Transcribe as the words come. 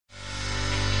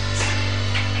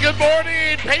Good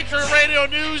morning, Patriot Radio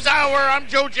News Hour. I'm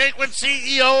Joe Jaquin,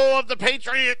 CEO of the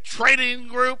Patriot Trading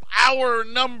Group. Hour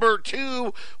number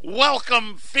 2.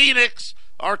 Welcome, Phoenix.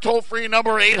 Our toll-free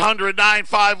number,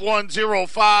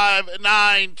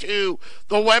 800-951-0592.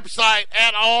 The website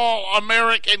at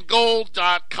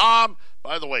allamericangold.com.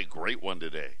 By the way, great one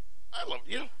today. I love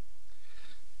you.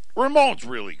 Ramon's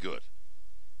really good.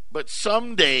 But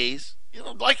some days,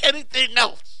 like anything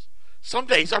else, some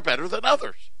days are better than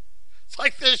others. It's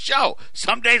like this show.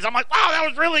 Some days I'm like, wow, that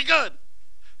was really good.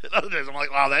 And other days I'm like,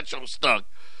 wow, that show stunk.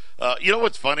 You know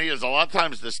what's funny is a lot of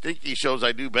times the stinky shows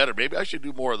I do better. Maybe I should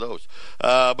do more of those.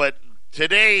 But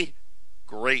today,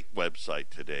 great website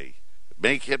today.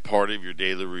 Make it part of your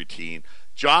daily routine.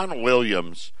 John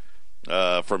Williams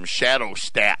from Shadow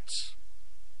Stats.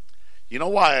 You know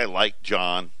why I like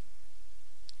John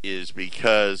is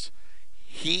because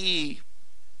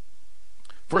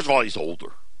first of all, he's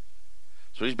older.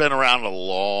 So he's been around a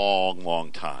long,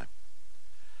 long time.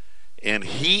 And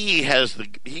he's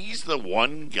the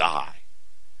one guy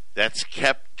that's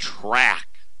kept track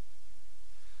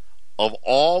of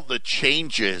all the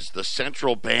changes the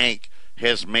central bank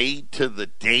has made to the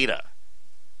data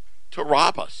to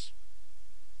rob us.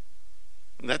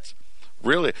 And that's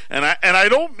really, and I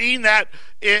don't mean that,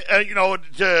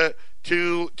 to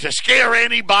scare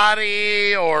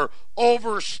anybody or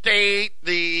overstate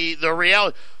the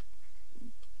reality.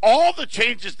 All the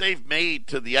changes they've made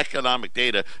to the economic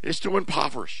data is to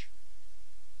impoverish.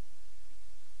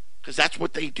 Because that's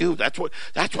what they do. That's what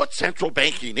central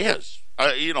banking is.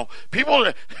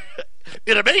 People,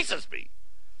 it amazes me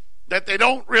that they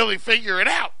don't really figure it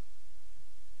out.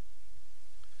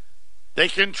 They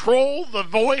control the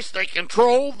voice, they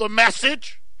control the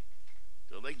message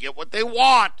till they get what they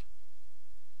want.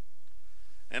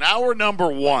 And hour number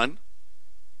 1,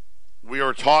 we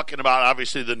are talking about,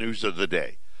 obviously, the news of the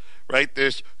day. Right,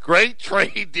 this great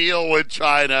trade deal with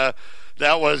China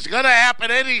that was going to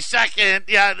happen any second.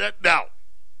 Yeah, no.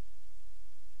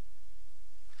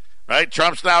 Right,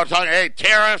 Trump's now talking, hey,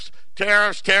 tariffs,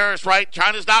 right?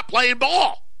 China's not playing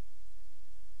ball.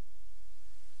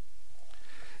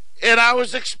 And I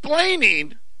was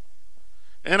explaining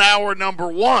in hour number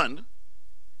 1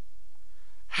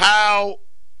 how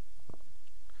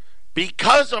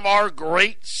because of our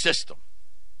great system,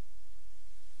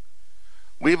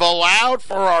 we've allowed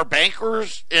for our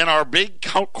bankers and our big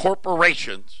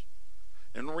corporations,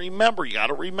 and remember, you got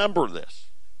to remember this.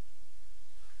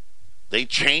 They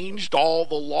changed all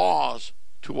the laws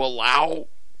to allow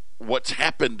what's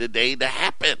happened today to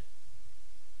happen.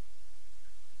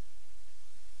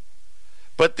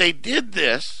 But they did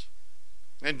this,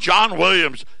 and John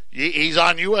Williams, he's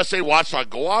on USA Watchdog.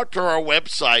 Go out to our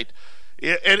website.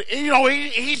 And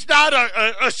he's not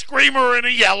a screamer and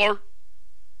a yeller.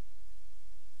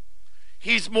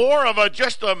 He's more of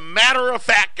just a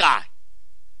matter-of-fact guy.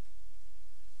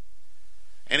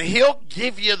 And he'll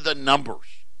give you the numbers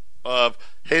of,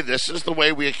 hey, this is the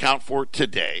way we account for it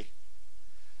today.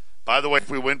 By the way, if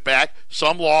we went back,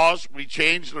 some laws we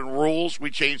changed and rules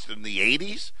we changed in the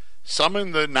 80s, some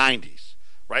in the 90s,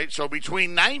 right? So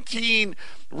between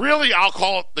really I'll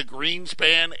call it the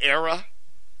Greenspan era,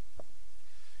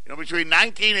 between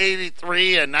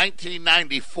 1983 and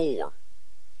 1994,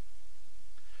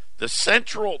 the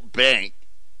central bank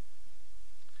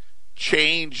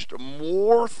changed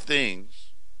more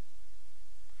things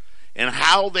in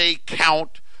how they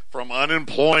count from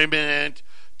unemployment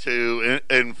to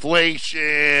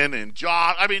inflation and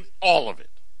job. I mean, all of it.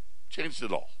 Changed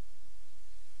it all.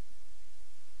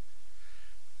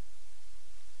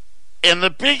 And the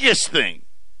biggest thing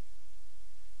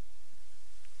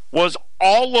was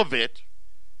all of it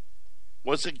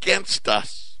was against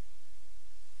us.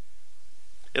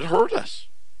 It hurt us.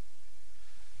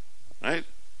 Right?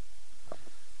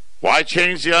 Why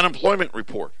change the unemployment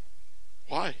report?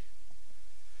 Why?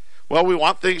 Well, we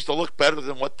want things to look better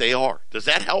than what they are. Does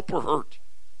that help or hurt?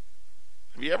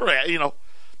 Have you ever,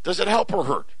 does it help or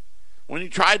hurt? When you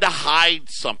try to hide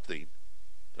something,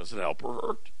 does it help or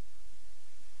hurt?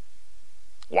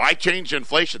 Why change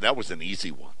inflation? That was an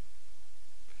easy one.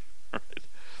 Right?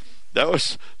 That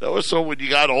was so when you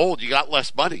got old, you got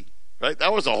less money. Right?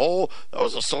 That was a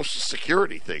Social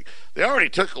Security thing. They already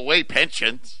took away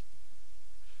pensions.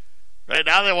 Right?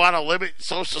 Now they want to limit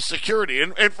Social Security,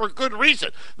 and for good reason.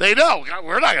 They know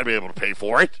we're not going to be able to pay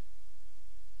for it.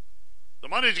 The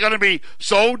money's going to be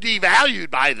so devalued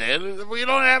by then that we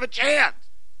don't have a chance.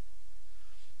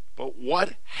 But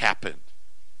what happened?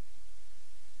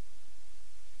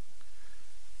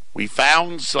 We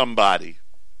found somebody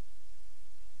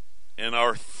in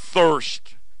our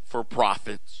thirst for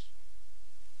profits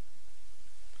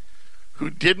who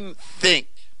didn't think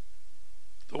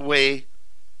the way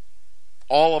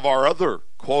all of our other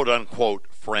quote-unquote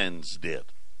friends did.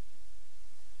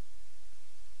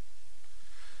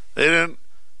 They didn't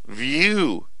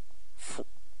view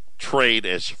trade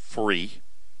as free.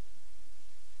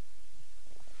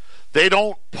 They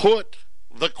don't put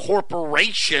the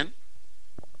corporation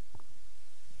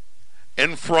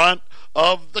in front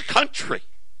of the country.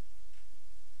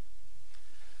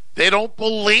 They don't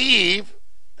believe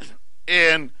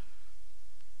in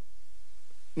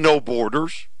no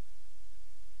borders.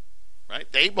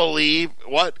 Right? They believe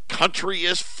what country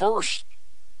is first.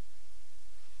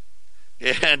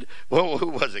 And who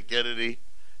was it, Kennedy?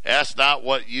 Ask not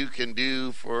what you can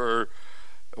do for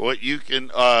what you can,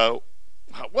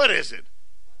 what is it?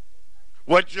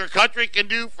 What your country can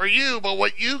do for you, but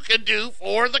what you can do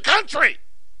for the country.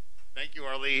 Thank you,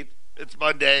 Arlene. It's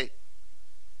Monday.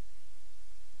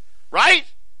 Right?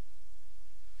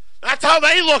 That's how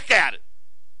they look at it.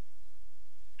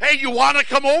 Hey, you want to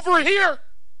come over here?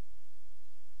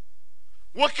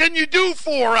 What can you do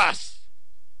for us?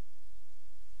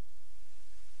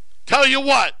 Tell you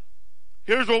what,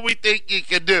 here's what we think you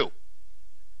can do.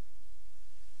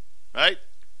 Right?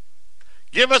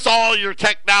 Give us all your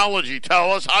technology.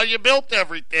 Tell us how you built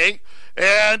everything.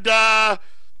 And let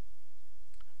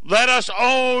us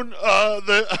own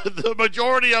the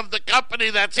majority of the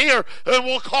company that's here, and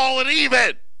we'll call it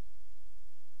even.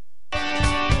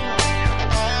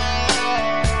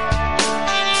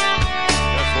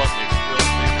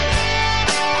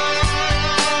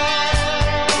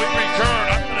 When we return,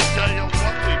 I'm going to tell you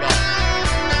what we buy.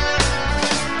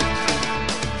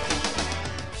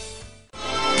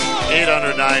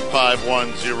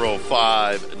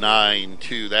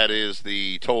 800-951-0592. That is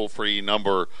the toll-free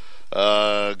number.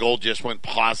 Gold just went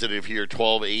positive here,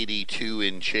 1282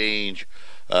 and change.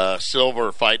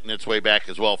 Silver fighting its way back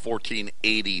as well,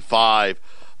 1485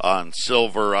 on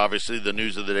silver. Obviously, the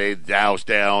news of the day, Dow's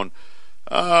down.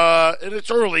 And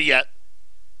it's early yet.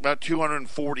 About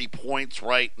 240 points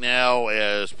right now,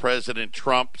 as President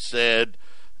Trump said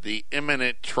the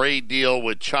imminent trade deal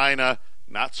with China,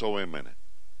 not so imminent.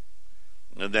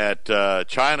 And that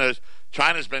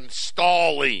China's been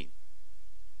stalling.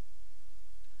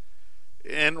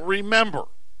 And remember,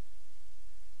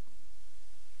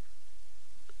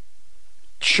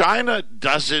 China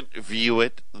doesn't view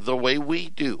it the way we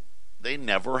do. They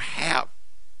never have.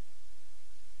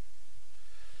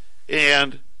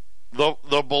 And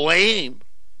the blame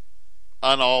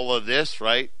on all of this,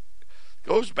 right,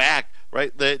 goes back,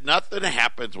 right, that nothing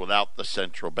happens without the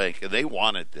central bank, and they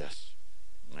wanted this,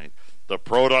 right? The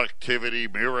productivity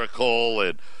miracle,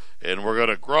 and we're going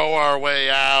to grow our way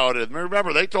out. And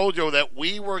remember, they told you that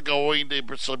we were going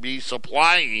to be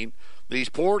supplying these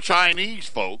poor Chinese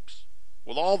folks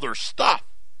with all their stuff.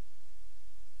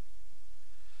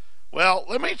 Well,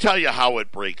 let me tell you how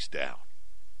it breaks down.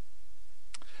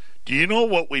 Do you know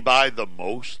what we buy the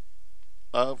most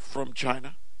of from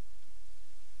China?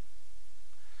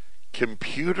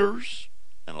 Computers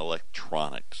and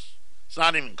electronics. It's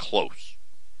not even close.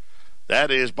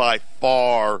 That is by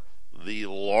far the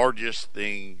largest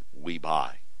thing we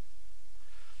buy.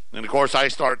 And of course, I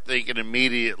start thinking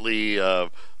immediately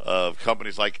of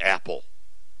companies like Apple,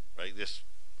 right? This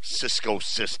Cisco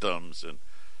Systems, and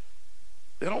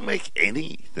they don't make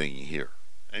anything here.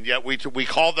 And yet we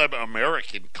call them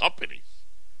American companies.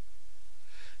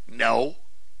 No.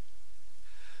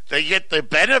 They get the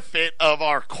benefit of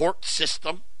our court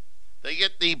system. They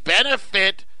get the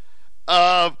benefit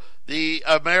of the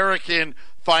American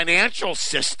financial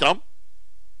system.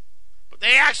 But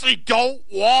they actually don't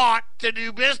want to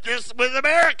do business with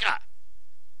America.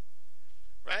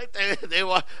 Right? They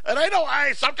want, and I know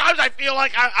sometimes I feel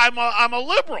like I'm a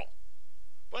liberal.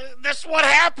 But this is what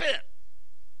happened.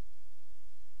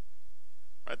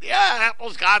 Right? Yeah,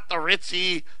 Apple's got the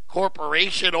ritzy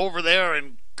corporation over there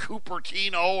in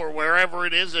Cupertino or wherever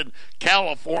it is in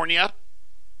California.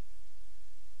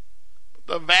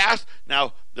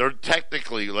 Now, they're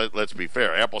technically, let's be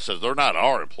fair, Apple says they're not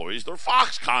our employees, they're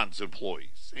Foxconn's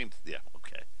employees. Yeah,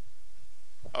 okay.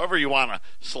 However you want to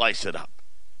slice it up.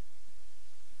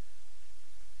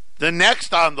 The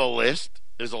next on the list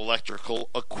is electrical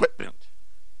equipment,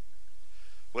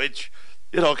 which,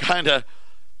 kind of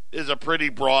is a pretty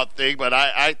broad thing, but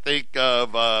I think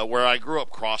of where I grew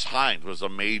up, Cross Hines was a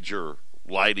major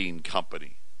lighting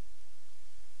company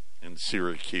in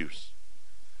Syracuse.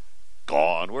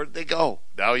 Gone. Where did they go?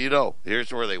 Now you know.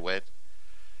 Here's where they went.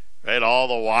 Right? All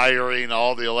the wiring,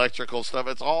 all the electrical stuff,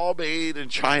 it's all made in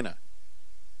China.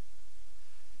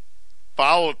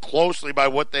 Followed closely by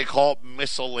what they call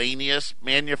miscellaneous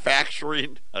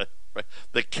manufacturing.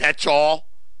 the catch-all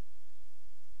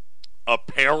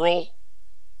apparel,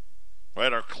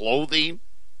 right? Our clothing,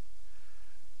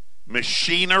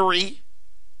 machinery,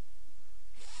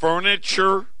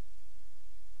 furniture,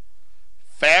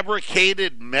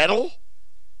 fabricated metal.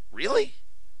 Really?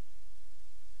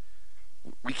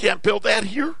 We can't build that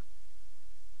here?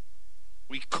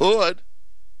 We could.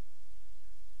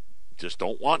 Just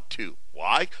don't want to.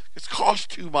 Why? It's cost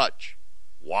too much.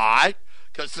 Why?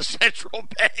 Because the central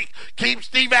bank keeps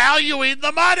devaluing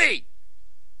the money.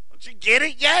 Don't you get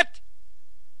it yet?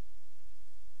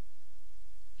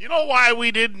 You know why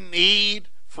we didn't need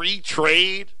free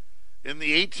trade in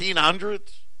the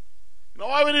 1800s? You know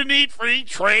why we didn't need free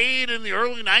trade in the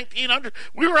early 1900s?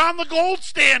 We were on the gold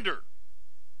standard.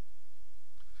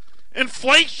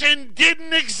 Inflation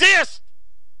didn't exist.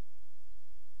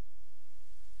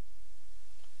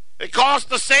 It cost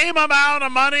the same amount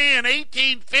of money in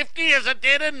 1850 as it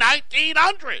did in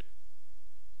 1900.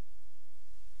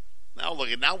 Now look,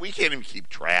 now we can't even keep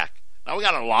track. Now we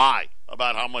got to lie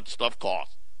about how much stuff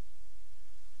costs.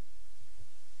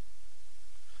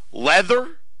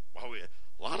 Leather? Oh,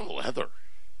 a lot of leather.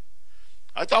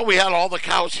 I thought we had all the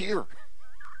cows here.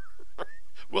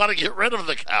 We want to get rid of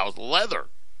the cows. Leather.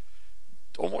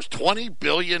 Almost $20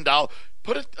 billion.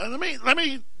 Let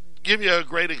me give you a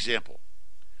great example.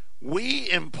 We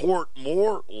import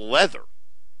more leather.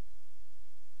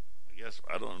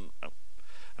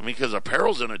 Because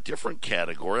apparel's in a different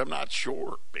category. I'm not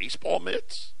sure. Baseball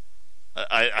mitts?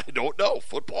 I don't know.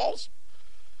 Footballs?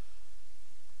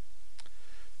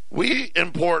 We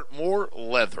import more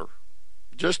leather,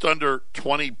 just under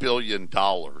 $20 billion,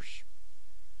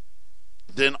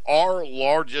 than our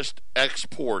largest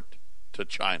export to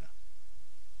China.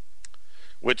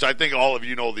 Which I think all of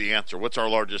you know the answer. What's our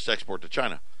largest export to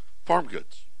China? Farm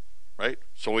goods, right?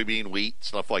 Soybean, wheat,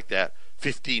 stuff like that.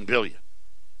 $15 billion.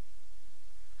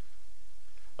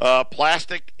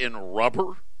 Plastic and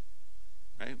rubber,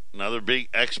 right? Another big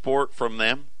export from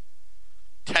them.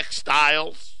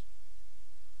 Textiles,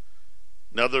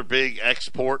 another big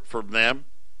export from them.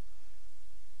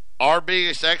 Our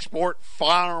biggest export,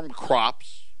 farm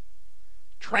crops,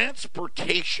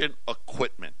 transportation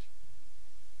equipment.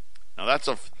 Now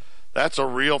that's a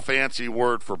real fancy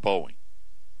word for Boeing.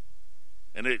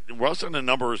 And it wasn't a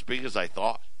number as big as I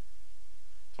thought.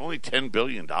 It's only $10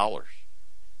 billion.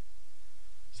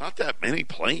 It's not that many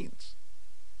planes.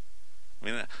 I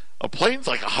mean, a plane's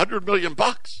like $100 million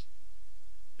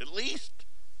at least.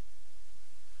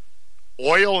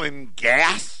 Oil and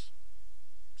gas,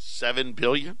 $7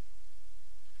 billion.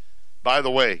 By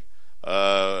the way,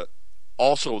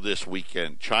 also this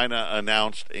weekend, China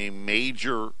announced a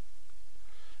major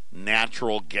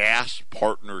natural gas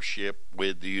partnership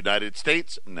with the United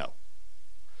States? No.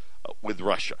 With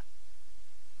Russia.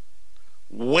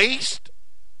 Waste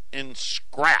and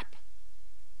scrap.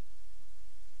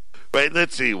 Right,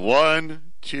 let's see.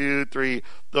 1, 2, 3.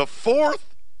 The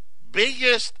fourth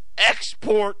biggest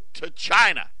export to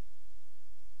China.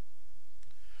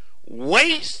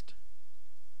 Waste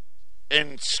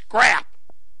and scrap.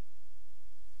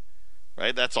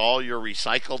 Right? That's all your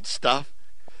recycled stuff.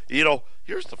 You know,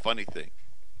 here's the funny thing.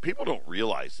 People don't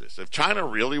realize this. If China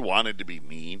really wanted to be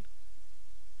mean,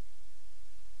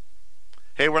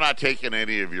 hey, we're not taking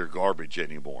any of your garbage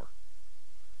anymore.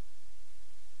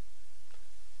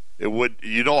 It would,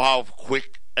 you know how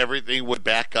quick everything would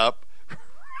back up?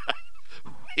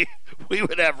 we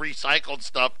would have recycled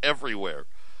stuff everywhere.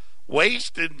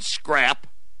 Waste and scrap,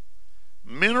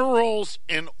 minerals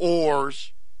and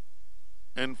ores,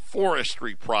 and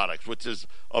forestry products, which is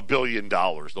 $1 billion,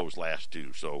 those last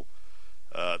two. So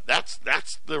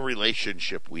that's the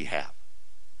relationship we have.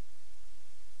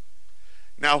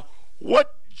 Now,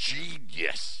 what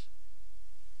genius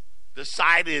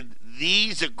decided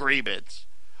these agreements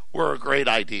were a great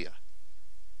idea?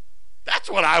 That's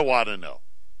what I want to know.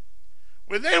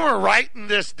 When they were writing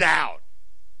this down,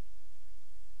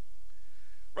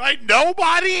 right?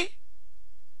 Nobody,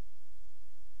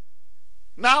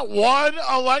 not one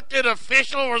elected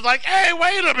official was like, hey,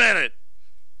 wait a minute.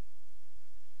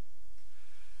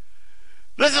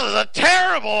 This is a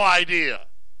terrible idea.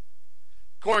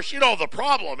 Of course, you know the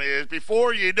problem is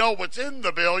before you know what's in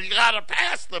the bill, you got to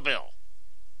pass the bill.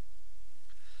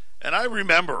 And I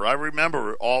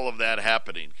remember all of that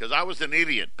happening because I was an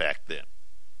idiot back then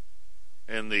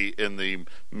in the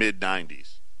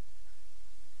mid-90s.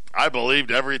 I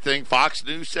believed everything Fox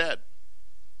News said.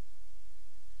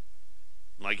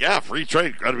 I'm like, yeah, free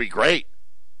trade got to be great.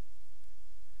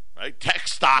 Right? Tech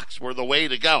stocks were the way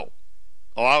to go.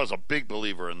 Oh, I was a big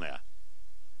believer in that.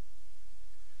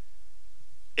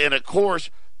 And of course,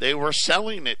 they were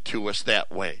selling it to us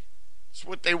that way. It's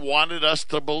what they wanted us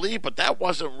to believe, but that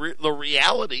wasn't the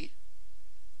reality.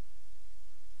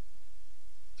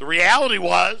 The reality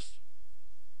was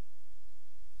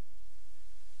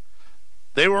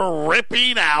they were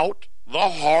ripping out the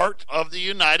heart of the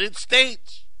United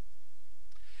States.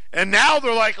 And now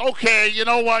they're like, okay, you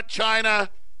know what, China?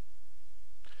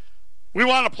 We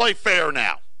want to play fair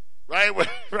now. Right?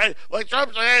 Right? Like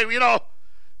Trump said, hey, you know,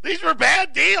 these were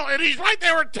bad deals. And he's right,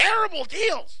 they were terrible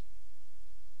deals.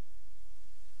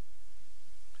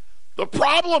 The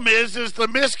problem is the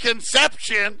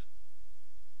misconception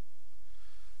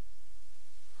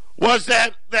was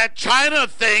that China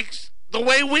thinks the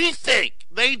way we think.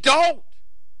 They don't.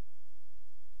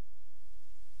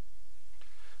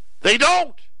 They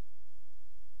don't.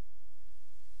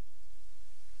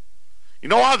 You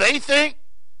know how they think?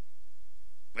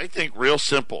 They think real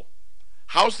simple.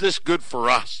 How's this good for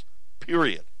us?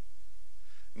 Period.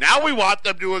 Now we want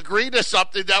them to agree to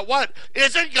something that what?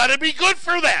 Isn't going to be good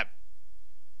for them.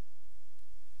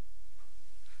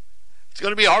 It's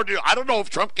going to be hard to do. I don't know if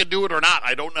Trump can do it or not.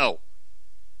 I don't know.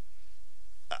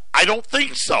 I don't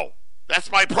think so. That's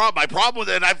my problem. My problem with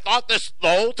it, and I've thought this the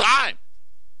whole time.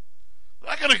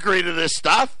 They're not going to agree to this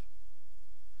stuff.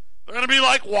 They're going to be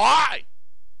like, why?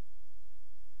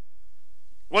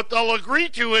 What they'll agree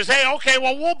to is, hey, okay,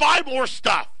 well, we'll buy more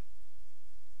stuff.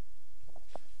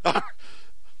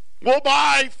 We'll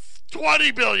buy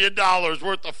 $20 billion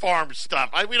worth of farm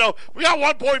stuff. We got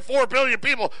 1.4 billion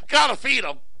people. Got to feed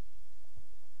them.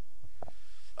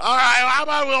 All right, how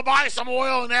about we'll buy some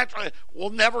oil and natural?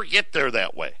 We'll never get there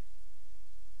that way.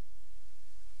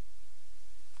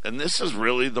 And this is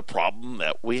really the problem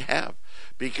that we have.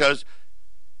 Because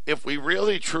if we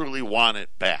really, truly want it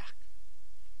back,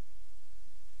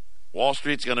 Wall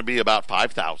Street's going to be about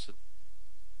 5,000.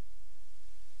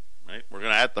 Right? We're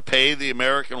going to have to pay the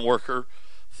American worker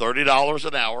 $30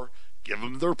 an hour, give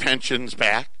them their pensions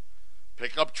back,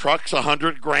 pick up trucks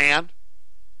 $100,000,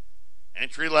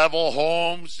 entry-level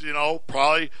homes,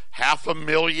 probably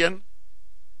 $500,000,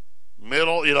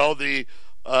 middle, the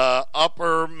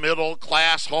upper middle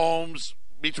class homes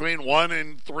between $1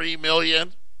 and $3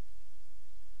 million.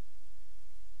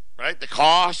 Right? The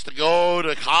cost to go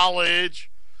to college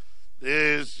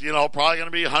is, probably going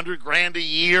to be $100,000 a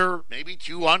year, maybe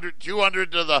 200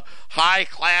 to the high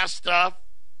class stuff.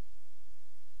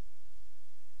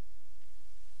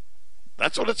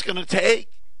 That's what it's going to take.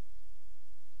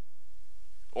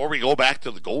 Or we go back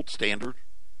to the gold standard.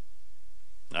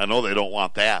 I know they don't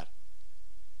want that.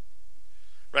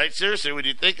 Right? Seriously, when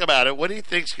you think about it, what do you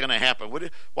think's going to happen?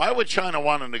 Why would China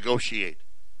want to negotiate?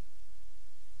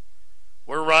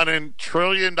 We're running $1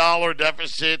 trillion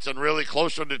deficits and really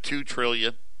closer to $2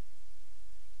 trillion.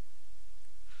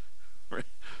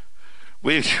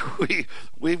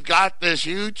 We've got this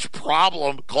huge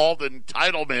problem called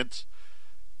entitlements.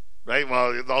 Right?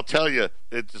 Well, I'll tell you,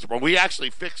 we actually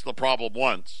fixed the problem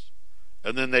once,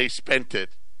 and then they spent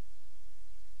it.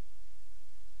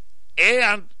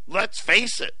 And let's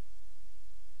face it,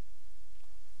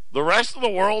 the rest of the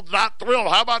world's not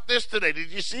thrilled. How about this today? Did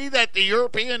you see that the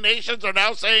European nations are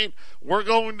now saying we're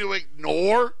going to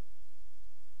ignore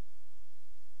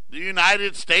the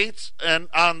United States and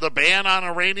on the ban on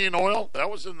Iranian oil? That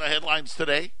was in the headlines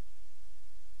today.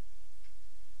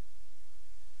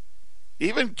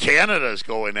 Even Canada's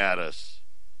going at us,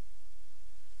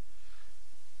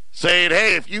 saying,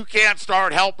 hey, if you can't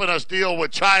start helping us deal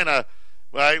with China,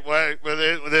 right,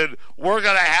 then we're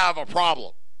going to have a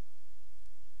problem.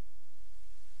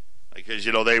 Because,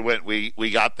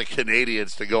 we got the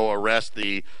Canadians to go arrest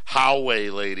the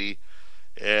Huawei lady,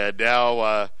 and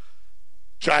now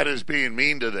China's being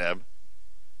mean to them.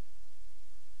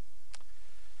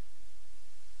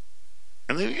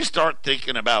 And then you start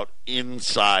thinking about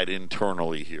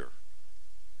internally here.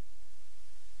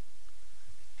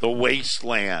 The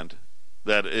wasteland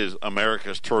that is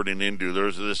America's turning into.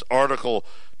 There's this article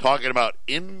talking about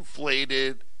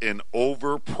inflated and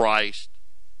overpriced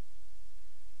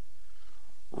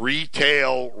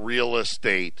retail real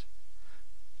estate,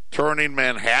 turning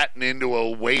Manhattan into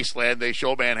a wasteland. They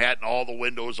show Manhattan, all the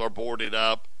windows are boarded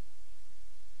up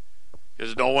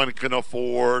because no one can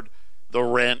afford the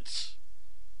rents.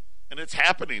 And it's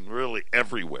happening really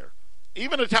everywhere.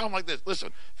 Even a town like this.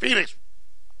 Listen, Phoenix,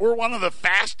 we're one of the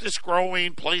fastest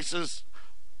growing places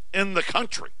in the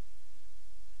country.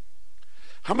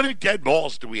 How many dead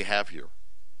malls do we have here?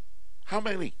 How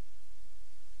many?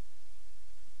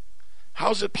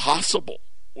 How's it possible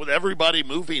with everybody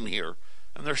moving here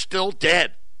and they're still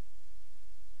dead?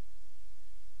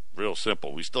 Real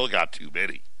simple. We still got too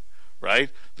many,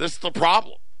 right? This is the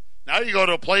problem. Now you go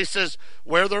to places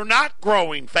where they're not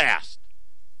growing fast.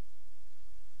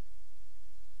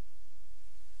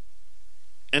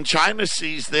 And China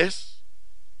sees this.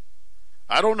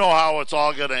 I don't know how it's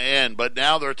all going to end, but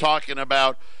now they're talking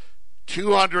about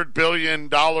 $200 billion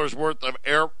worth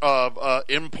of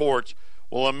imports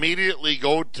will immediately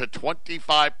go to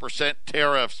 25%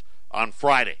 tariffs on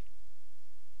Friday.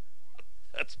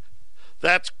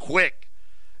 That's quick.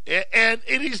 And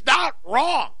he's not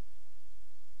wrong.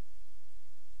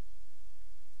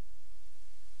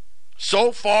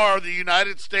 So far, the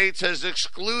United States has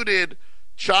excluded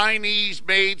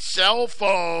Chinese-made cell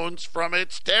phones from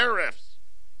its tariffs.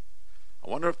 I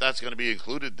wonder if that's going to be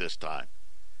included this time.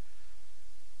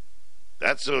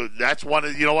 That's one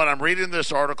of, you know what, I'm reading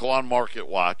this article on Market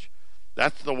Watch.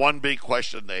 That's the one big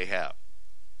question they have.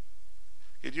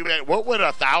 What would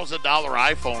 $1,000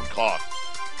 iPhone cost?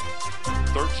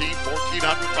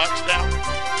 $1,400 now?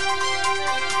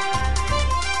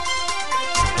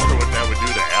 I wonder what that would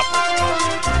do to Apple stock.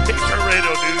 Picture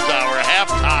Radio News Hour,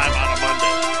 halftime on a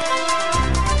Monday.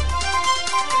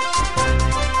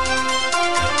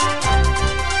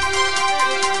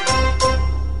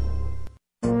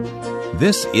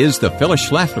 This is the Phyllis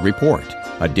Schlafly Report,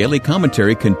 a daily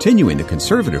commentary continuing the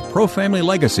conservative pro-family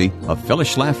legacy of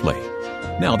Phyllis Schlafly.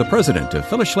 Now, the president of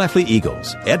Phyllis Schlafly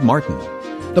Eagles, Ed Martin.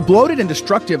 The bloated and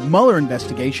destructive Mueller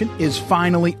investigation is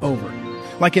finally over.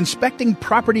 Like inspecting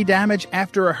property damage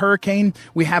after a hurricane,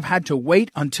 we have had to wait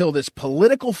until this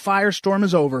political firestorm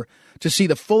is over to see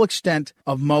the full extent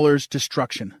of Mueller's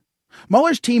destruction.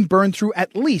 Mueller's team burned through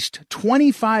at least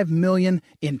 $25 million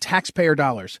in taxpayer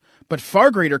dollars, but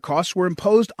far greater costs were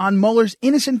imposed on Mueller's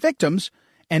innocent victims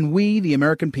and we, the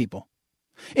American people.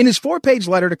 In his 4-page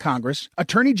letter to Congress,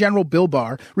 Attorney General Bill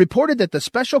Barr reported that the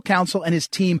special counsel and his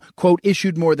team, quote,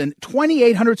 issued more than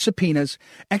 2,800 subpoenas,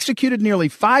 executed nearly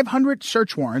 500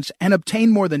 search warrants, and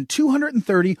obtained more than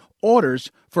 230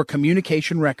 orders for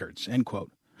communication records, end quote.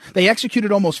 They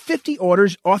executed almost 50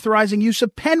 orders authorizing use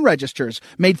of pen registers,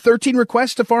 made 13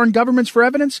 requests to foreign governments for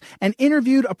evidence, and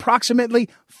interviewed approximately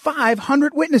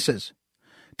 500 witnesses.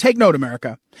 Take note,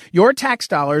 America. Your tax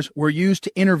dollars were used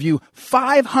to interview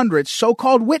 500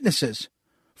 so-called witnesses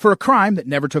for a crime that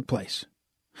never took place.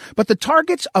 But the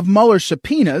targets of Mueller's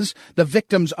subpoenas, the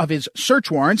victims of his search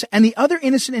warrants, and the other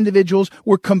innocent individuals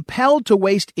were compelled to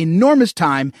waste enormous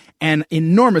time and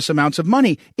enormous amounts of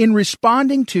money in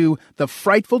responding to the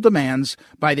frightful demands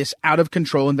by this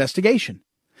out-of-control investigation.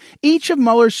 Each of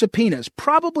Mueller's subpoenas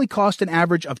probably cost an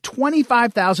average of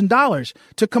 $25,000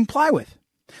 to comply with.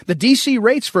 The D.C.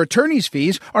 rates for attorney's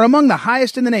fees are among the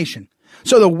highest in the nation.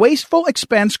 So the wasteful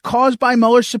expense caused by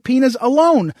Mueller's subpoenas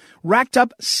alone racked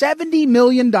up $70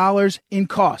 million in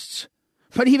costs.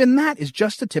 But even that is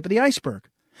just the tip of the iceberg.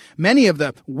 Many of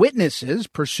the witnesses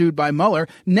pursued by Mueller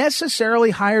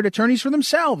necessarily hired attorneys for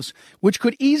themselves, which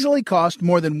could easily cost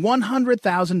more than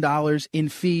 $100,000 in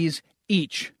fees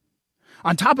each.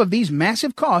 On top of these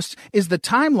massive costs is the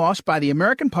time lost by the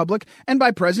American public and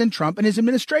by President Trump and his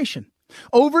administration.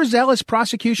 Overzealous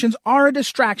prosecutions are a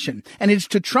distraction, and it's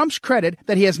to Trump's credit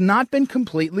that he has not been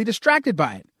completely distracted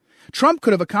by it. Trump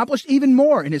could have accomplished even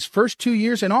more in his first 2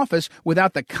 years in office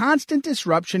without the constant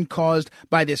disruption caused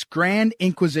by this grand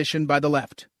inquisition by the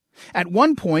left. At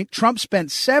one point, Trump spent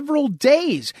several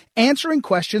days answering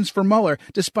questions for Mueller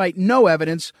despite no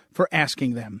evidence for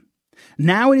asking them.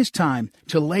 Now it is time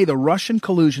to lay the Russian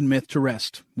collusion myth to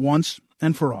rest once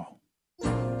and for all.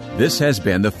 This has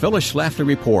been the Phyllis Schlafly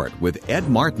Report with Ed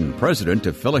Martin, president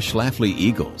of Phyllis Schlafly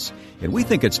Eagles. And we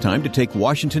think it's time to take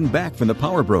Washington back from the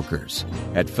power brokers.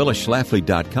 At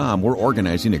phyllisschlafly.com, we're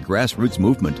organizing a grassroots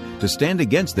movement to stand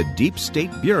against the deep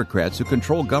state bureaucrats who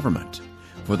control government.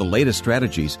 For the latest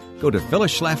strategies, go to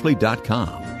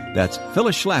phyllisschlafly.com. That's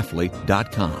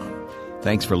phyllisschlafly.com.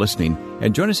 Thanks for listening,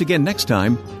 and join us again next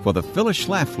time for the Phyllis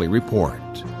Schlafly Report.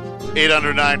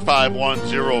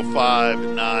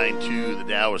 800-951-0592. The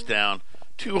Dow is down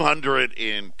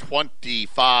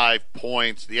 225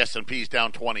 points. The S&P is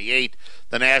down 28.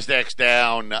 The Nasdaq's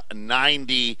down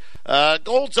 90.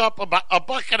 Gold's up about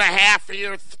 $1.50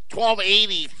 here,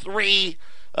 $12.83.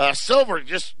 Silver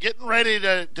just getting ready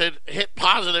to hit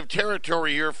positive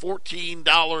territory here,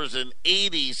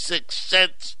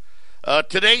 $14.86.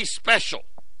 Today's special,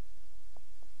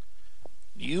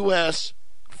 U.S.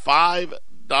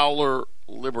 $5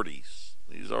 liberties.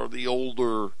 These are the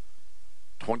older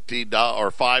 $20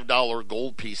 or $5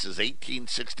 gold pieces,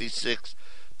 1866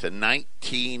 to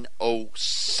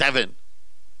 1907.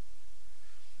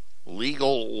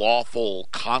 Legal, lawful,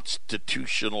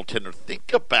 constitutional tender.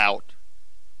 Think about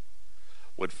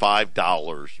what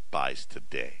 $5 buys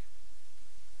today.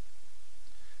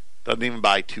 Doesn't even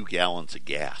buy 2 gallons of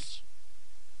gas.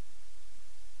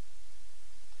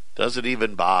 Doesn't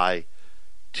even buy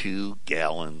 2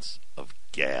 gallons of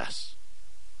gas.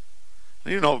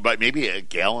 You know, but maybe a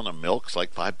gallon of milk's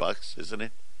like $5, isn't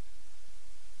it?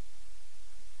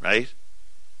 Right?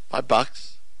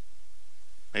 $5.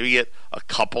 Maybe get a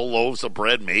couple loaves of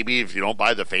bread, maybe if you don't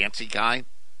buy the fancy kind.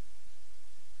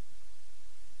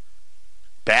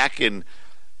 Back in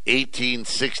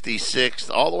 1866,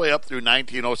 all the way up through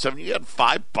 1907, you had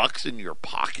 $5 in your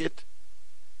pocket.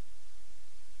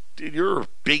 Dude, you're a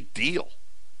big deal.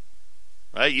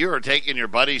 Right? You were taking your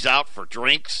buddies out for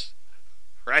drinks.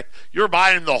 Right? You're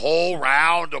buying the whole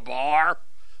round of bar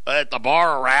at the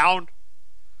bar around.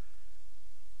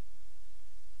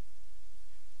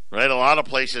 Right? A lot of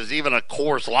places, even a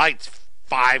Coors Light's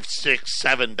 $5,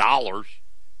 $6, $7.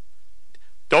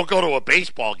 Don't go to a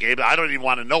baseball game. I don't even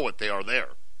want to know what they are there.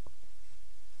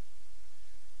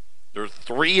 They're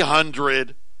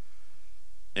 $355.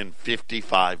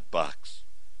 It's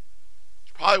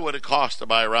probably what it costs to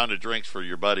buy a round of drinks for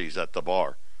your buddies at the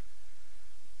bar.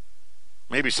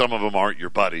 Maybe some of them aren't your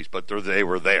buddies, but they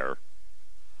were there.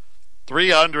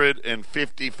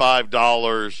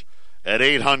 $355 at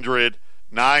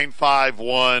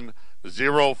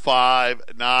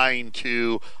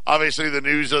 800-951-0592. Obviously, the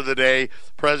news of the day,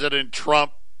 President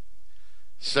Trump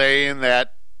saying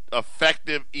that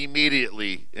effective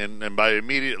immediately, and by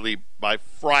immediately, by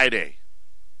Friday,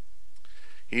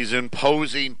 he's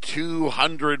imposing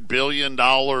 $200 billion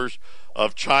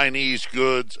of Chinese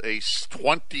goods, a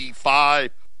 25%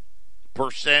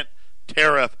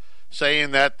 tariff,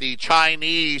 saying that the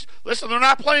Chinese, listen, they're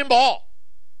not playing ball.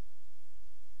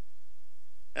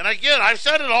 And again, I've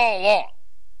said it all along.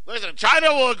 Listen,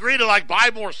 China will agree to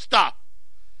buy more stuff.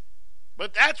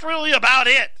 But that's really about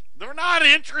it. They're not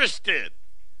interested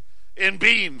in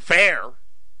being fair.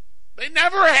 They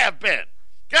never have been.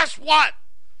 Guess what?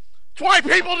 That's why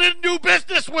people didn't do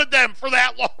business with them for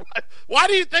that long. Why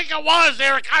do you think it was?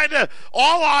 They were kind of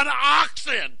all on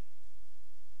oxen.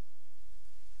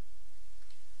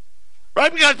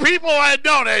 Right? Because people had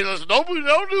known, hey, listen, don't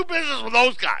do business with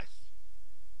those guys.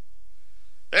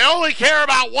 They only care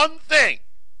about one thing.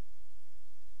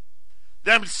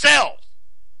 Themselves.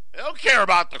 They don't care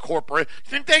about the corporate.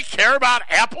 You think they care about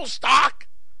Apple stock?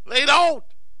 They don't.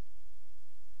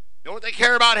 You know what they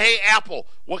care about? Hey, Apple,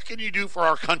 what can you do for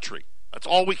our country? That's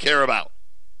all we care about.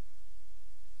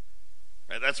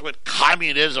 And that's what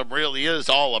communism really is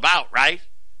all about, right?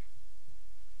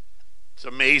 It's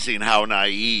amazing how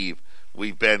naive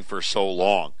we've been for so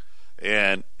long.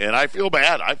 And I feel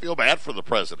bad. I feel bad for the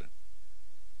president.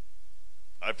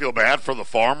 I feel bad for the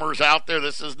farmers out there.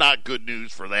 This is not good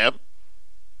news for them.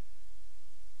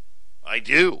 I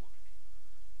do.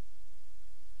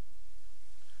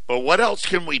 But what else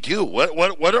can we do? What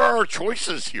are our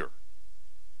choices here?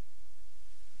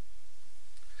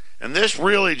 And this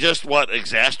really just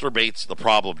exacerbates the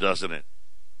problem, doesn't it?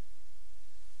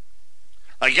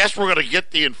 I guess we're going to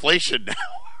get the inflation now.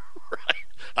 Right?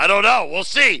 I don't know. We'll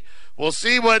see. We'll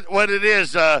see what it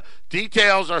is.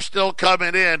 Details are still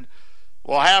coming in.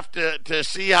 We'll have to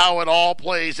see how it all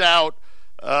plays out.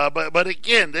 But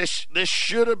again, this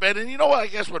should have been, and you know what I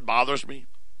guess what bothers me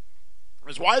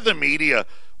is why the media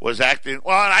was acting,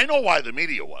 well, I know why the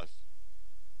media was.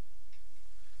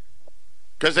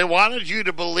 Because they wanted you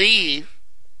to believe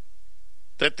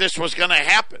that this was going to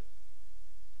happen.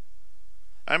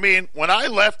 I mean, when I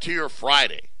left here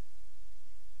Friday,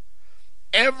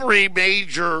 every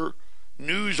major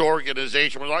news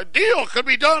organization was like, deal could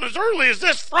be done as early as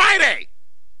this Friday.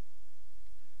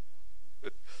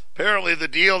 Apparently the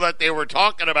deal that they were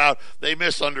talking about, they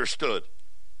misunderstood.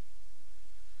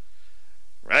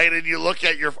 Right? And you look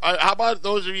at how about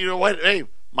those of you who went, hey,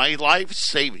 my life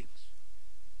savings,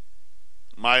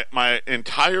 my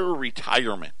entire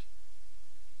retirement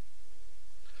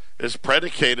is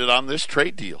predicated on this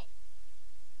trade deal.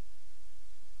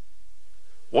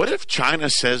 What if China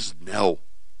says no?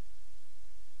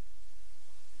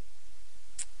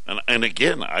 And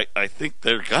again, I think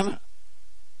they're gonna.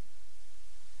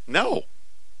 No.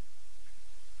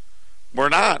 We're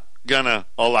not gonna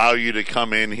allow you to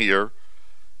come in here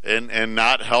and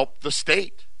not help the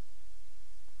state.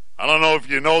 I don't know if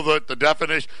you know what the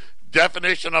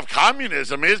definition of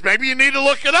communism is. Maybe you need to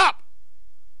look it up.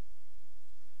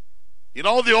 You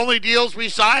know, the only deals we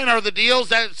sign are the deals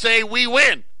that say we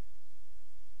win.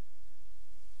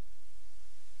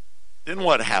 Then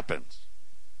what happens?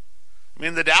 I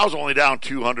mean, the Dow's only down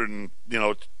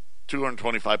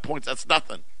 225 points. That's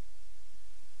nothing.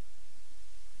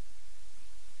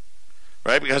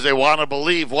 Right? Because they want to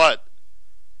believe what?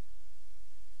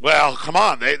 Well, come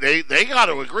on. They got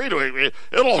to agree to it.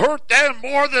 It'll hurt them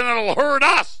more than it'll hurt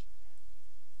us.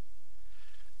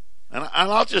 And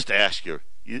I'll just ask you,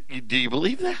 do you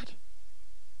believe that?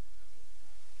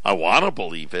 I want to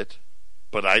believe it,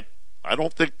 but I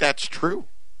don't think that's true.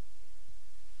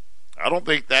 I don't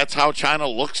think that's how China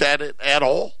looks at it at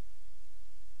all.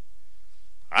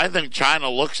 I think China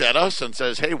looks at us and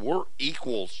says, hey, we're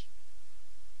equals.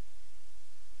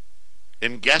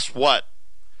 And guess what?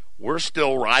 We're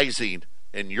still rising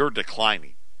and you're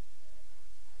declining.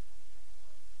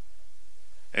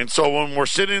 And so when we're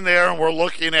sitting there and we're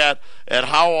looking at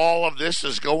how all of this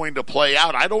is going to play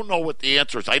out, I don't know what the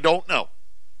answer is. I don't know.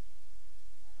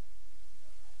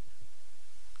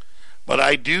 But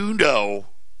I do know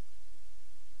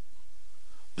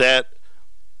that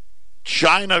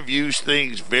China views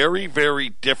things very, very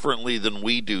differently than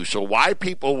we do. So why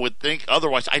people would think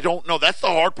otherwise, I don't know. That's the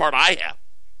hard part I have.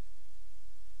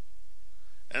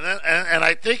 And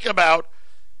I think about,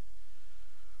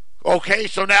 okay,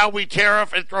 so now we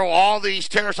tariff and throw all these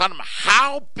tariffs on them.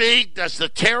 How big does the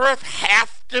tariff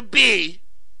have to be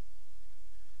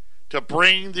to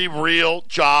bring the real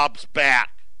jobs back?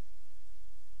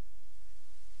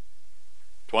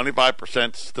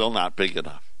 25% still not big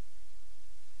enough.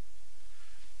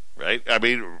 Right? I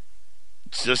mean,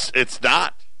 it's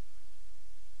not.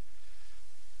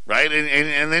 Right?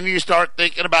 And then you start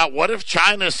thinking about, what if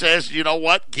China says, you know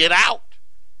what, get out?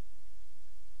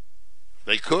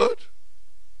 They could.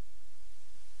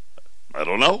 I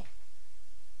don't know.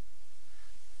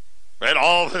 Right?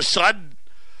 All of a sudden,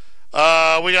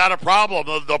 we got a problem.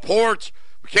 The ports,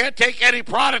 we can't take any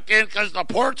product in because the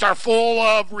ports are full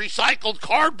of recycled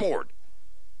cardboard.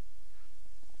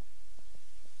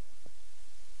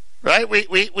 Right?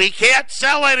 We can't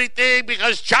sell anything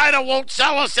because China won't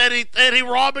sell us any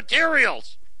raw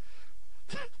materials.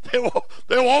 They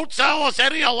won't sell us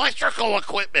any electrical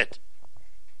equipment.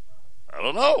 I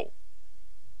don't know.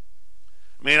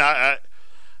 I mean,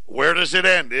 where does it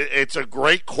end? It's a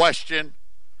great question.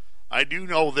 I do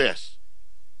know this.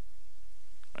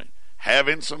 Right?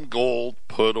 Having some gold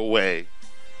put away.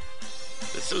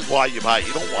 This is why you buy it.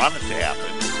 You don't want it to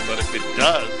happen. But if it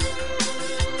does,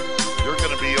 you're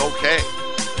going to be okay.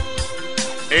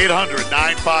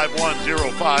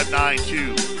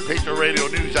 800-951-0592. Patriot Radio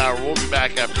News Hour. We'll be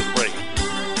back after the break.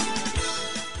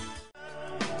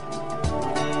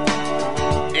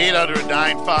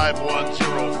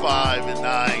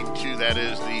 800-951-0592. That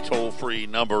is the toll-free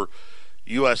number.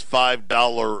 U.S.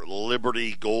 $5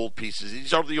 Liberty gold pieces.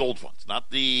 These are the old ones,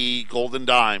 not the golden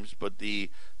dimes, but the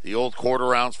old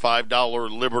quarter-ounce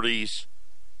 $5 Liberties.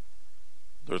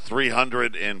 They're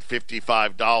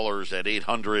 $355 at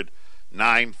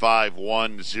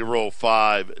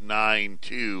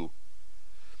 800-951-0592.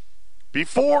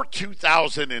 Before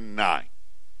 2009,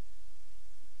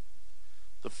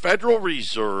 the Federal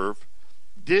Reserve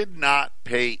did not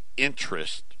pay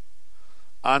interest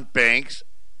on banks'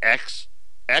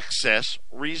 excess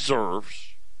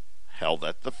reserves held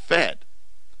at the Fed.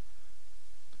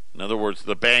 In other words,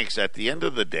 the banks, at the end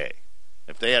of the day,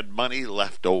 if they had money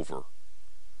left over,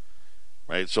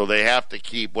 right, so they have to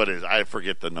keep, I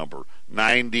forget the number,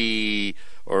 90,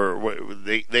 or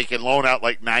they can loan out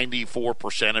like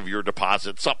 94% of your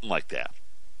deposit, something like that.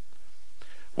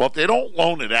 Well, if they don't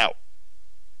loan it out,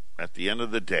 at the end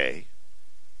of the day,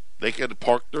 they could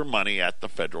park their money at the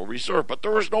Federal Reserve, but there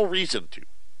was no reason to,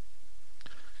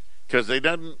 because they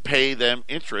didn't pay them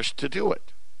interest to do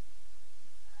it.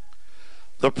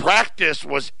 The practice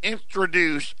was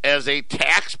introduced as a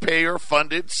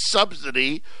taxpayer-funded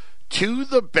subsidy to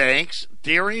the banks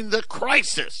during the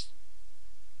crisis.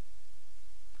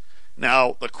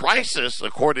 Now, the crisis,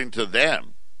 according to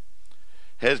them,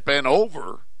 has been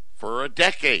over for a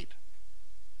decade.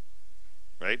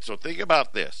 Right? So think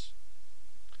about this.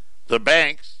 The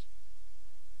banks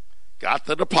got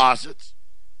the deposits,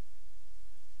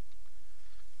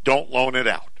 don't loan it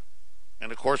out.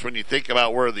 And, of course, when you think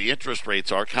about where the interest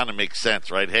rates are, it kind of makes sense,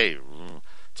 right? Hey,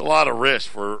 it's a lot of risk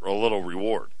for a little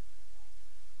reward.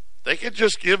 They could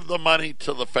just give the money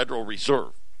to the Federal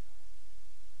Reserve,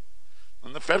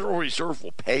 and the Federal Reserve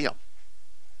will pay them.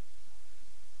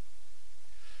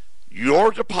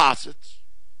 Your deposits,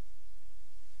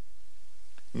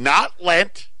 not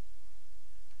lent,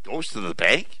 goes to the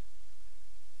bank.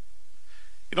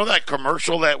 You know that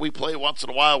commercial that we play once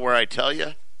in a while where I tell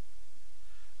you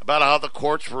about how the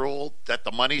courts ruled that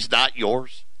the money's not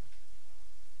yours?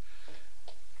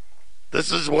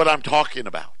 This is what I'm talking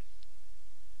about.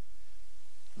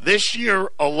 This year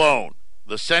alone,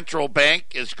 the central bank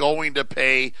is going to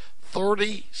pay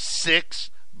 $36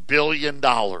 billion.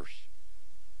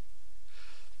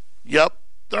 Yep,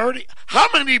 30. How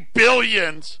many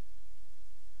billions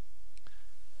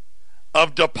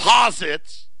of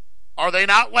deposits are they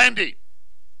not lending?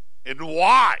 And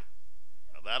why?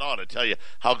 that ought to tell you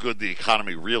how good the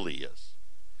economy really is.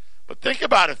 But think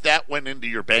about if that went into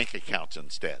your bank accounts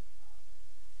instead.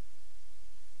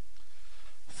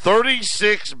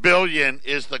 $36 billion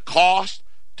is the cost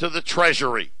to the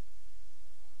Treasury.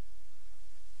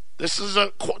 This is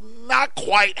not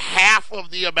quite half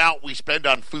of the amount we spend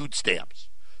on food stamps.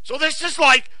 So this is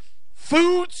like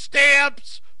food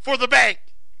stamps for the bank.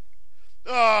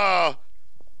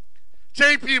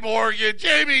 J.P. Morgan,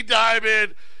 Jamie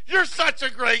Dimon, you're such a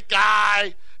great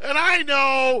guy. And I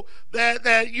know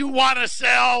that you want to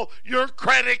sell your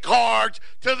credit cards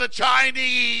to the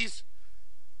Chinese.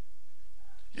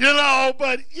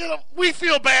 But we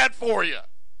feel bad for you.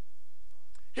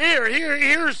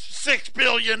 Here's $6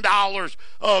 billion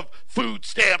of food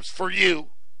stamps for you.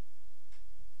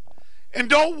 And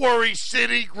don't worry,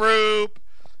 Citigroup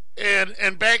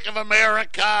and Bank of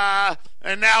America,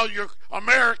 and now your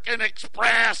American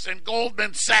Express and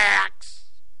Goldman Sachs.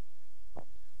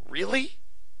 Really?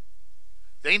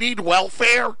 They need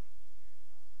welfare?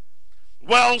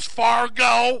 Wells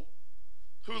Fargo,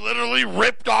 who literally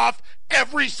ripped off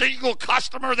every single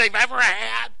customer they've ever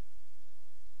had,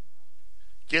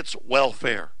 gets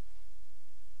welfare.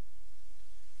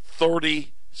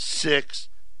 $36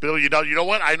 billion. You know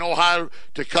what? I know how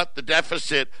to cut the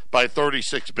deficit by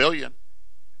 $36 billion.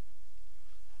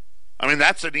 I mean,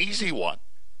 that's an easy one.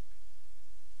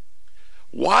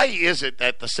 Why is it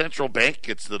that the central bank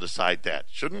gets to decide that?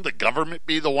 Shouldn't the government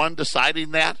be the one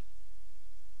deciding that?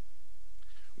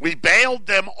 We bailed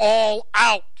them all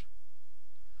out.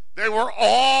 They were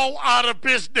all out of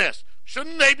business.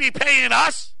 Shouldn't they be paying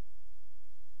us?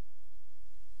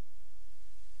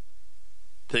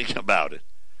 Think about it,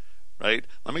 right?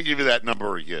 Let me give you that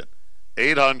number again.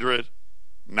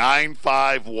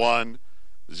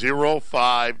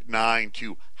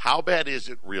 800-951-0592. How bad is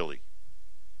it really?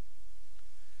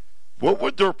 What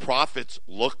would their profits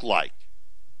look like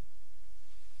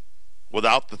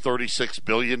without the $36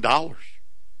 billion?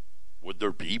 Would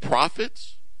there be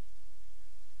profits?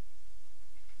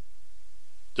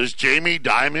 Does Jamie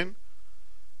Dimon,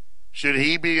 should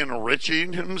he be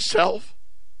enriching himself?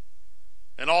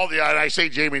 And I say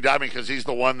Jamie Dimon because he's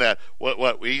the one that,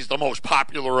 he's the most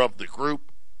popular of the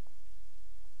group.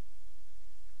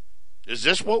 Is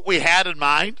this what we had in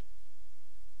mind?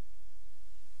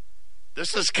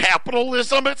 This is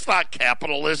capitalism? It's not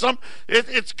capitalism.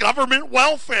 It's government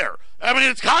welfare. I mean,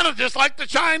 it's kind of just like the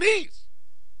Chinese.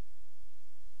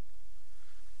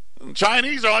 And the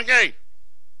Chinese are like, hey,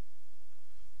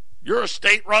 you're a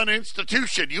state-run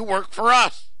institution. You work for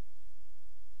us.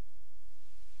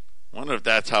 I wonder if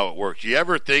that's how it works. You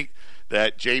ever think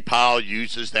that Jay Powell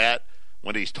uses that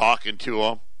when he's talking to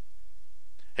them?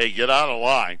 Hey, get out of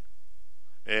line,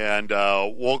 and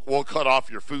we'll cut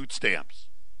off your food stamps.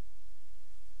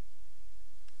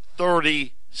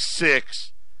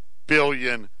 $36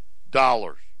 billion.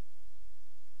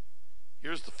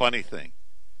 Here's the funny thing.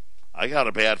 I got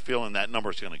a bad feeling that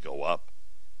number's going to go up.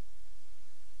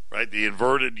 Right? The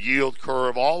inverted yield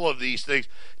curve, all of these things,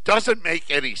 doesn't make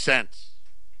any sense.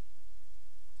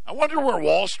 I wonder where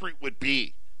Wall Street would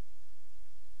be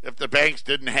if the banks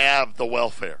didn't have the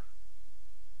welfare.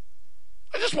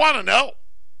 I just want to know.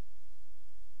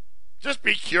 Just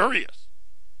be curious.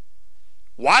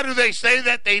 Why do they say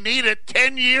that they need it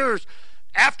 10 years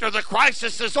after the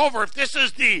crisis is over? If this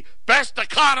is the best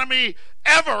economy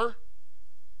ever,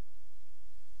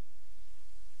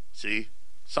 see,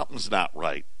 something's not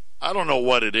right. I don't know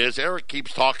what it is. Eric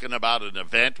keeps talking about an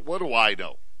event. What do I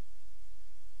know?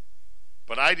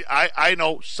 But I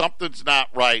know something's not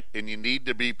right, and you need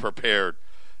to be prepared.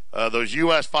 Those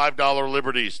U.S. $5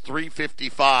 Liberties,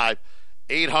 $3.55,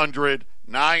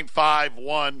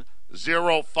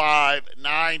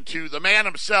 800-951-0592. The man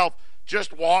himself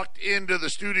just walked into the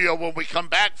studio when we come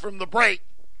back from the break.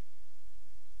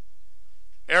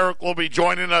 Eric will be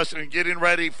joining us and getting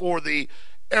ready for the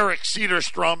Eric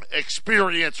Cedarstrom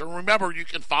Experience. And remember, you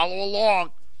can follow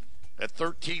along at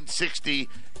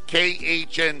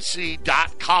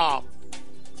 1360KHNC.com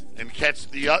and catch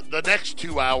the next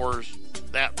 2 hours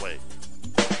that way.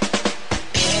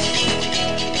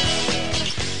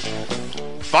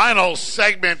 Final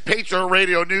segment, Patriot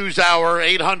Radio News Hour,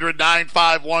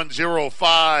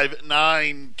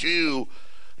 800-951-0592.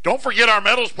 Don't forget our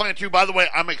metals plan, too. By the way,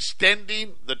 I'm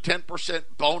extending the 10%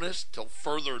 bonus till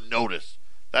further notice.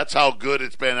 That's how good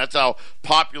it's been. That's how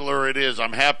popular it is.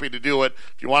 I'm happy to do it.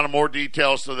 If you want more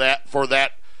details for that,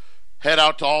 head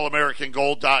out to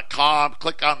allamericangold.com.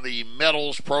 Click on the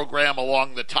metals program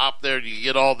along the top there. You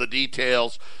get all the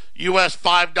details. U.S.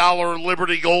 $5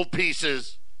 Liberty gold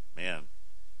pieces. Man,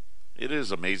 it is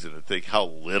amazing to think how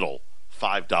little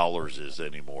 $5 is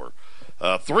anymore.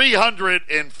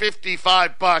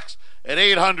 $355 at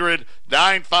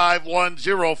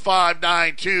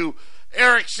 800-951-0592.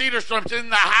 Eric Cedarstrom's in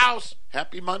the house.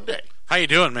 Happy Monday. How you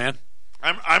doing, man?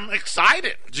 I'm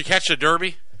excited. Did you catch the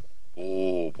Derby?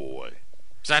 Oh, boy.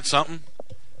 Is that something?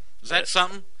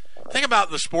 Think about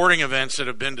the sporting events that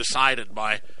have been decided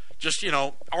by just,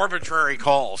 arbitrary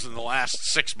calls in the last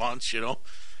 6 months,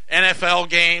 NFL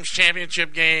games,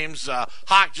 championship games,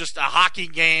 just a hockey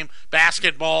game,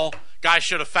 basketball. Guy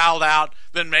should have fouled out,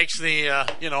 then makes the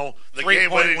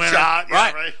three-point winner. Shot.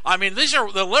 Yeah, right. I mean,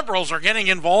 the liberals are getting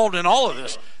involved in all of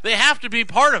this. They have to be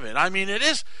part of it. I mean, it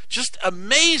is just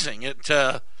amazing.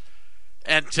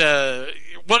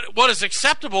 What is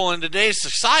acceptable in today's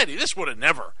society, this would have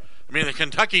never. I mean, the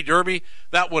Kentucky Derby,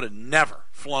 that would have never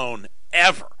flown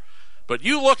ever. But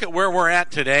you look at where we're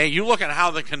at today, you look at how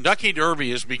the Kentucky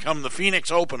Derby has become the Phoenix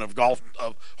Open of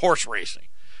horse racing.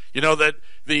 That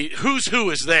the who's who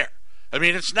is there. I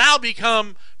mean, it's now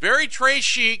become very très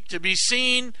chic to be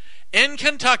seen in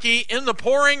Kentucky in the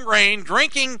pouring rain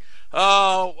drinking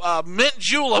mint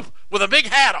julep with a big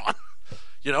hat on.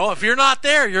 If you're not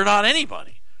there, you're not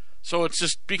anybody. So it's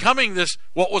just becoming this,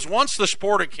 what was once the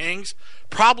sport of kings,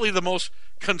 probably the most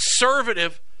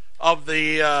conservative of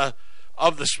the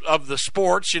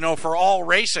sports, for all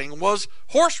racing, was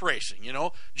horse racing.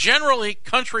 Generally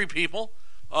country people,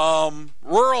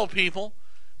 rural people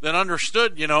that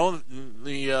understood,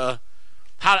 the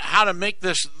how to make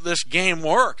this game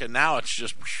work, and now it's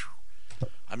just,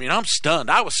 I mean, I'm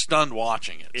stunned. I was stunned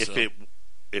watching it.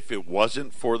 If it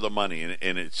wasn't for the money,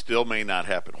 and it still may not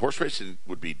happen, horse racing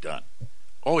would be done.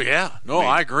 Oh yeah,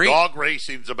 I agree. Dog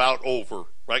racing's about over,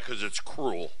 right? Because it's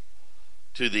cruel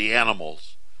to the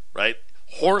animals, right?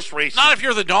 Horse racing, not if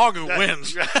you're the dog who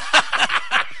wins.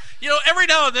 Every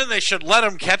now and then they should let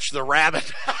them catch the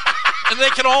rabbit. And they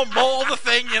can all mold the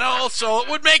thing, so it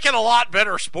would make it a lot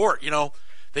better sport.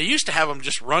 They used to have them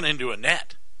just run into a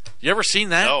net. You ever seen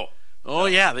that? No. Oh,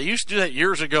 yeah, they used to do that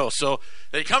years ago. So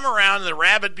they come around and the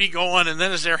rabbit be going, and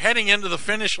then as they're heading into the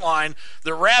finish line,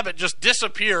 the rabbit just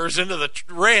disappears into the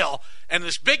rail, and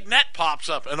this big net pops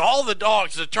up, and all the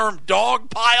dogs, the term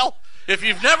dog pile, if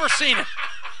you've never seen it.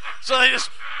 So they just,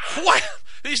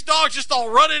 these dogs just all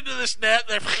run into this net,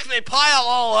 they pile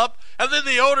all up, and then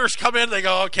the owners come in, they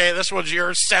go, okay, this one's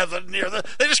yours, 7. They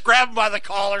just grab them by the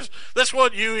collars. This one,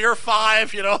 you're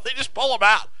 5, they just pull them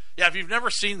out. Yeah, if you've never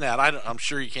seen that, I'm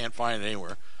sure you can't find it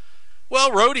anywhere.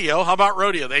 Well, rodeo, how about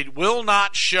rodeo? They will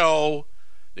not show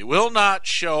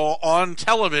on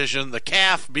television the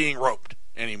calf being roped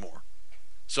anymore.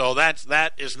 So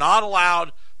that is not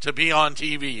allowed to be on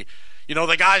TV.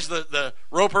 The guys, the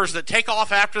ropers that take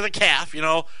off after the calf,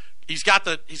 he's got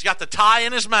the tie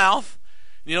in his mouth.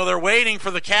 They're waiting for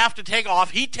the calf to take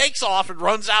off. He takes off and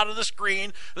runs out of the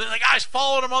screen. And then the guy's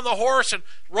following him on the horse and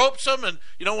ropes him. And,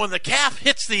 when the calf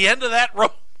hits the end of that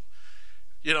rope,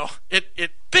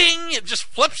 it bing, it just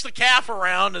flips the calf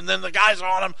around. And then the guy's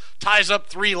on him, ties up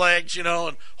 3 legs, and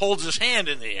holds his hand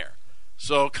in the air.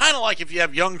 So kind of like if you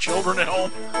have young children at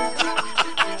home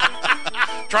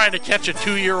trying to catch a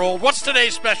 2-year-old. What's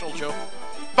today's special, Joe?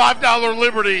 $5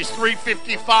 Liberties,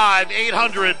 $355,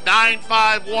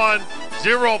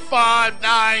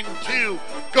 800-951-0592.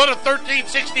 Go to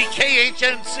 1360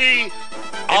 KHNC.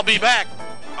 I'll be back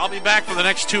for the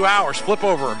next 2 hours. Flip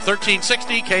over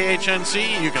 1360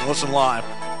 KHNC. You can listen live.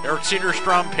 Eric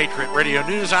Cedarstrom, Patriot Radio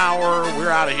News Hour. We're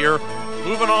out of here.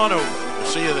 Moving on over. We'll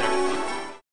see you there.